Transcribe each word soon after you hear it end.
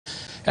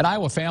An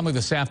Iowa family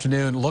this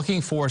afternoon looking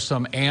for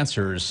some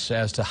answers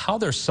as to how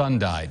their son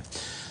died.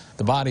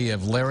 The body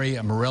of Larry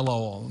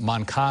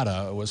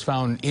Murillo-Moncada was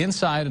found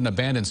inside an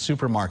abandoned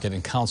supermarket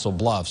in Council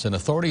Bluffs, and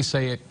authorities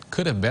say it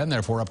could have been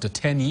there for up to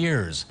 10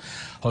 years.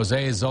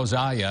 Jose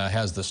Zozaya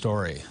has the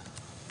story.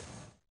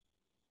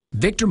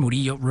 Victor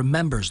Murillo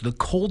remembers the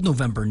cold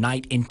November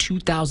night in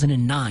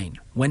 2009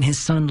 when his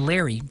son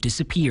Larry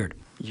disappeared.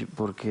 He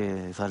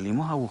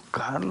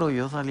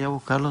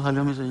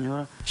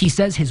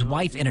says his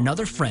wife and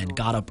another friend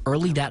got up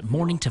early that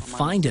morning to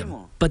find him,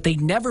 but they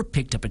never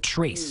picked up a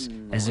trace,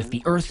 as if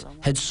the earth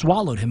had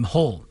swallowed him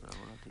whole.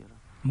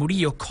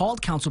 Murillo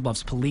called Council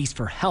Bluffs police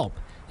for help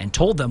and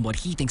told them what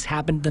he thinks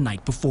happened the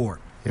night before.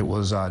 It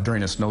was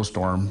during a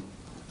snowstorm.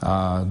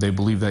 They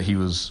believe that he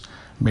was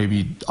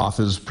maybe off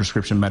his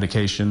prescription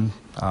medication.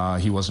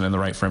 He wasn't in the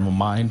right frame of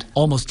mind.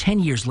 Almost 10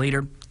 years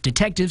later,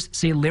 detectives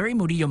say Larry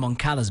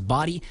Murillo-Moncada's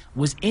body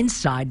was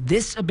inside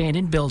this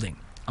abandoned building,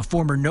 a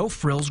former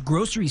no-frills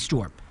grocery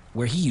store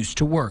where he used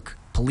to work.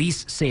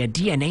 Police say a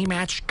DNA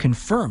match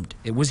confirmed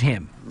it was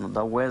him.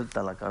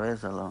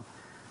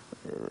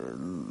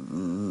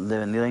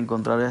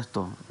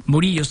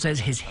 Murillo says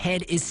his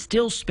head is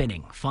still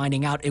spinning,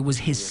 finding out it was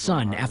his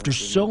son after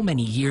so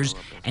many years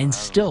and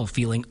still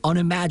feeling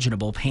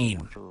unimaginable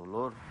pain.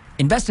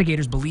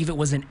 Investigators believe it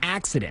was an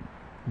accident.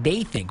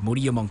 They think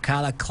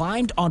Murillo-Moncada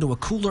climbed onto a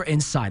cooler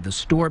inside the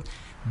store,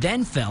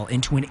 then fell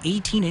into an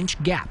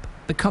 18-inch gap,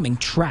 becoming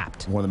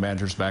trapped. One of the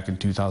managers back in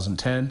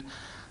 2010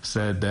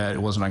 said that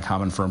it wasn't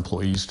uncommon for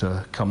employees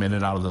to come in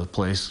and out of the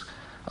place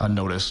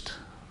unnoticed.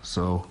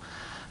 So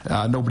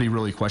nobody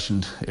really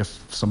questioned if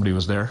somebody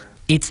was there.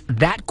 It's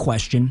that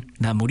question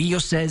that Murillo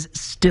says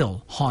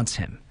still haunts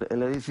him.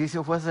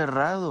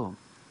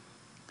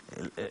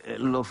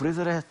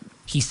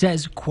 He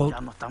says, quote,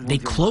 "They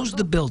closed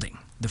the building.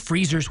 The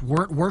freezers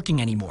weren't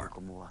working anymore.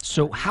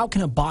 So how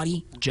can a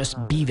body just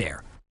be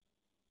there?"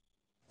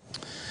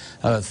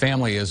 The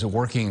family is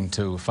working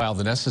to file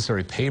the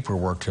necessary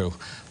paperwork to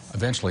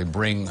eventually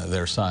bring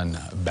their son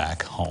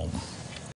back home.